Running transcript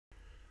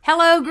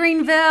Hello,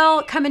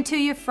 Greenville, coming to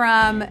you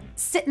from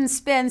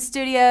SitNSpin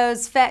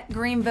Studios, Fête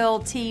Greenville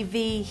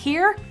TV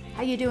here.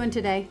 How you doing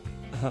today?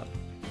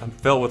 I'm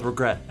filled with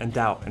regret and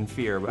doubt and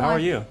fear, but how are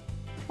you?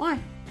 Why?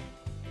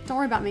 Don't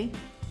worry about me.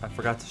 I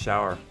forgot to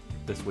shower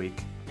this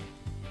week.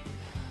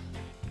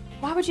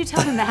 Why would you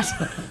tell them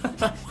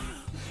that?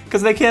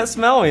 Because they can't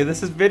smell me.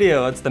 This is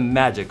video. It's the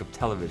magic of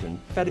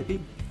television.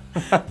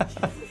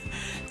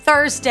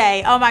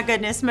 Thursday, oh my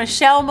goodness,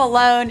 Michelle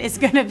Malone is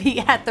going to be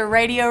at the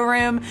Radio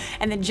Room,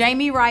 and the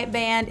Jamie Wright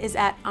Band is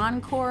at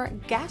Encore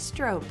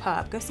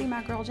Gastropub. Go see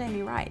my girl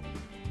Jamie Wright.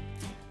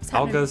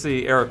 I'll go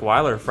see Eric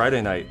Weiler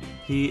Friday night.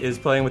 He is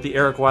playing with the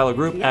Eric Weiler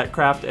Group at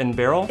Craft and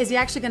Barrel. Is he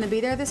actually going to be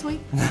there this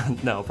week?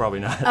 No, probably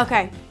not.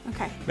 Okay.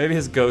 Maybe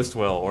his ghost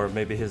will, or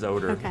maybe his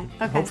odor. Okay.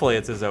 Hopefully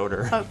it's his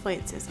odor. Hopefully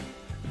it's his.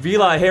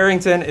 Veli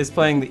Harrington is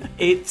playing the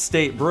 8th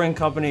State Brewing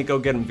Company. Go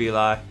get him,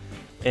 Veli.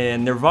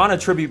 And Nirvana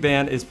Tribute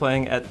Band is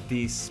playing at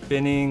the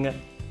Spinning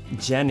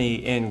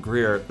Jenny in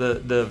Greer.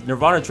 The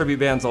Nirvana Tribute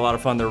Band's a lot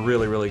of fun. They're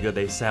really, really good.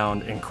 They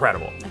sound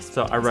incredible.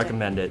 So I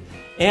recommend it.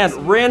 And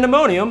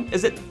Randomonium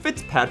is at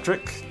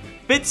Fitzpatrick's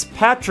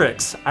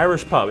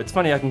Irish Pub. It's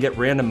funny I can get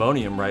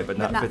Randomonium right, but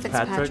not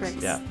Fitzpatrick's.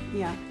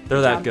 Yeah.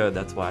 They're that good,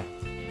 that's why.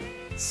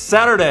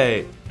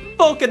 Saturday,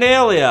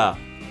 Vulcanalia.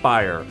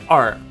 Fire,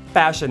 art,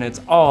 fashion, it's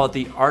all at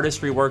the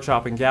Artistry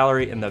Workshop and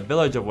Gallery in the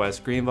Village of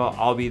West Greenville.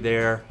 I'll be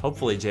there.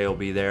 Hopefully Jay will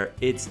be there.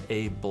 It's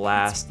a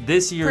blast.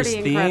 This year's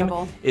theme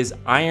is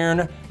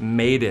Iron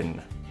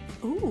Maiden.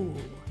 Ooh.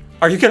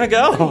 Are you gonna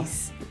go?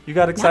 Nice. You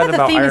got excited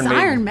about Iron Maiden? Iron Maiden?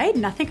 Iron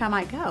Maiden. I think I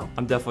might go.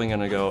 I'm definitely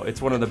gonna go.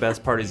 It's one of the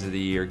best parties of the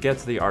year. Get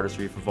to the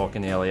Artistry for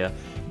Vulcanalia.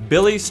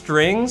 Billy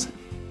Strings,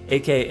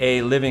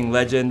 aka Living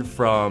Legend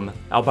from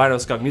Albino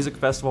Skunk Music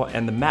Festival,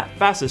 and the Matt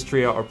Fascist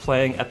Trio are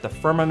playing at the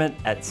Firmament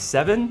at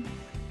 7.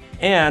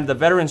 And the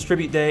Veterans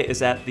Tribute Day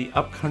is at the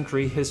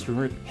Upcountry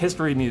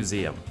History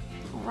Museum.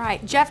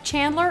 Right. Jeff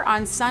Chandler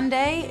on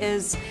Sunday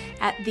is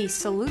at the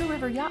Saluda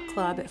River Yacht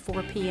Club at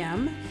 4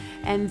 p.m.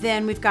 And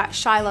then we've got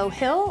Shiloh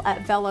Hill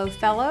at Velo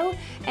Fellow.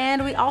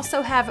 And we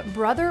also have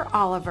Brother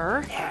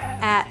Oliver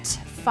at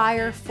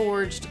Fire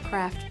Forged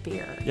Craft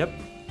Beer. Yep.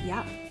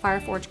 Yeah, Fire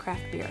Forged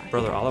Craft Beer.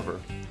 Brother Oliver.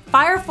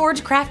 Fire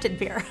Forged Crafted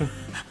Beer.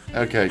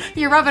 Okay.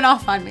 You're rubbing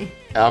off on me.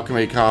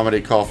 Alchemy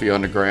Comedy, Coffee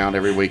Underground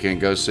every weekend.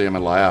 Go see them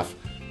and laugh.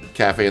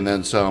 Cafe and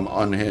Then Some,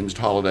 Unhinged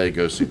Holiday.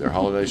 Go see their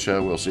holiday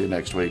show. We'll see you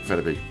next week.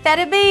 Fête be.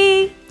 Fête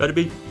be. Fête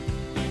be.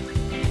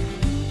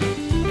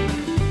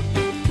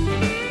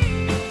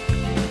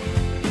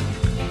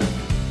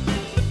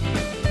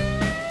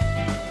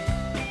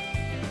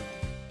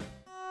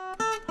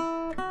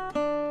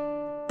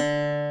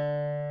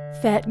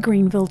 Fête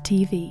Greenville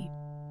TV.